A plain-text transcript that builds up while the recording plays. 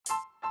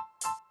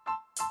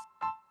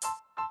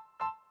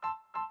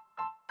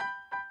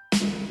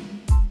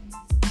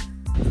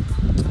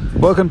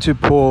Welcome to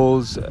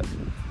Paul's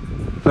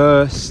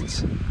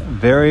first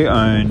very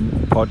own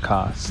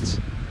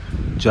podcast,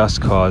 Just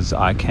Cause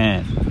I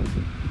Can.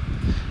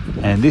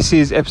 And this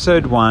is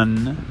episode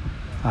 1,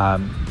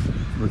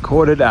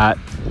 recorded at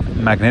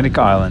Magnetic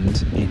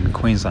Island in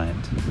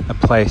Queensland, a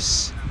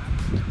place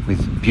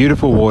with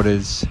beautiful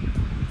waters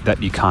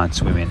that you can't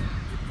swim in.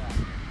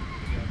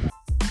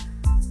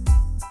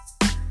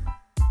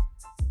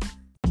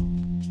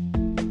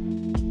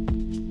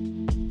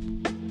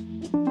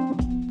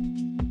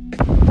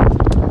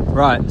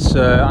 Right,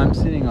 so I'm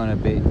sitting on a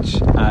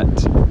beach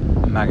at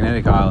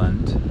Magnetic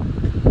Island.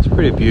 It's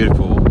pretty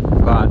beautiful,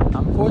 but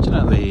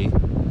unfortunately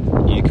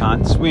you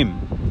can't swim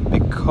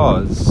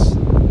because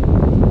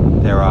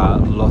there are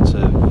lots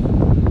of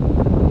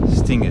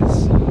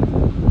stingers.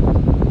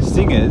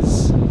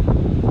 Stingers,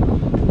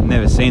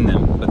 never seen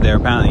them, but they're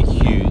apparently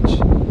huge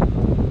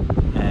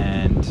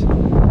and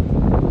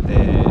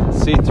they're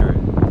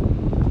see-through,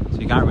 so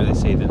you can't really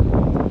see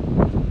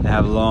them. They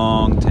have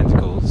long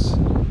tentacles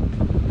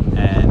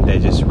and they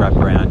just wrap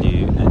around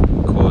you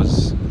and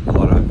cause a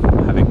lot of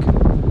havoc.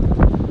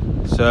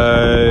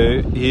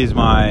 So here's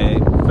my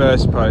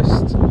first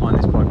post on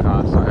this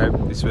podcast. I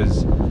hope this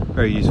was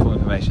very useful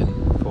information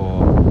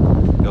for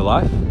your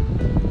life,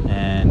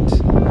 and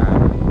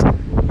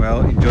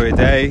well, enjoy your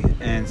day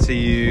and see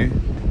you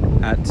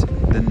at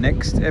the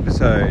next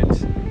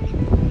episode.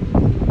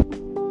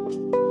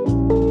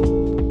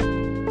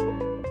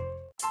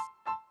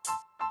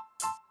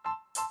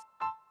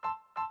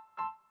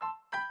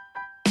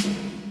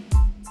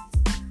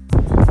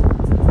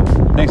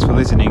 Thanks for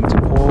listening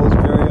to Paul's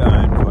very